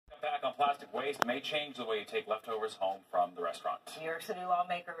plastic waste may change the way you take leftovers home from the restaurant. New York City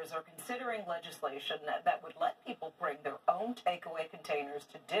lawmakers are considering legislation that would let people bring their own takeaway containers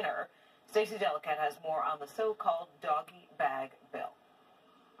to dinner. Stacey Delicat has more on the so-called Doggie bag bill.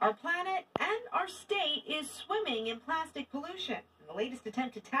 Our planet and our state is swimming in plastic pollution. The latest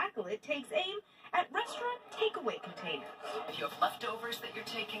attempt to tackle it takes aim at restaurant takeaway containers. If you have leftovers that you're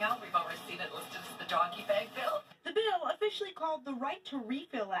taking out, we've already seen it listed as the Doggie bag bill. The bill, officially called the Right to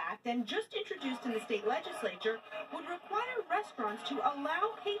Refill Act and just introduced in the state legislature, would require restaurants to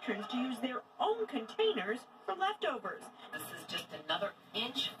allow patrons to use their own containers for leftovers. This is just another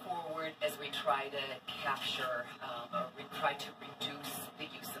inch forward as we try to capture or we try to reduce the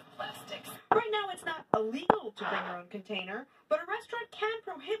use of plastics. Right now, it's not illegal to bring your own container, but a restaurant can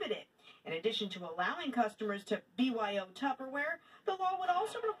prohibit it. In addition to allowing customers to BYO Tupperware, the law would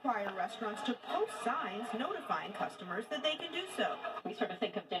also require restaurants to post signs notifying customers that they can do so. We sort of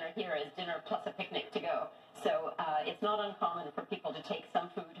think of dinner here as dinner plus a picnic to go. So it's not uncommon for people to take some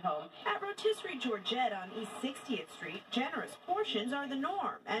food home. At Rotisserie Georgette on East 60th Street, generous portions are the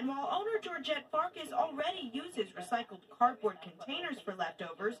norm. And while owner Georgette Farkas already uses recycled cardboard containers for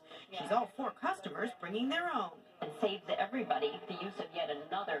leftovers, she's all for customers bringing their own. And saves everybody the use of yet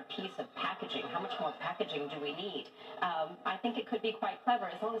another piece of packaging. How much more packaging do we need? I think it could be quite clever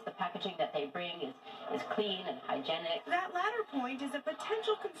as long as the packaging that they bring is clean and hygienic. That latter point is a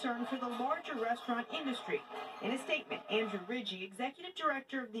potential concern for the larger restaurant industry. In a statement, Andrew Ridgey, executive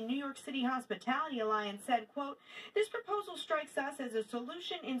director of the New York City Hospitality Alliance, said, quote, "This proposal strikes us as a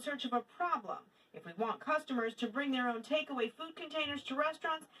solution in search of a problem. If we want customers to bring their own takeaway food containers to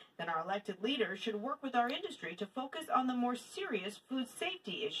restaurants, then our elected leaders should work with our industry to focus on the more serious food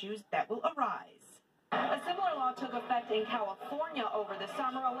safety issues that will arise." A similar law took effect in California over the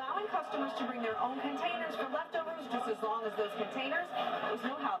summer, allowing customers to bring their own containers for leftovers just as long as those containers pose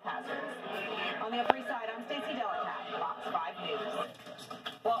no health hazards.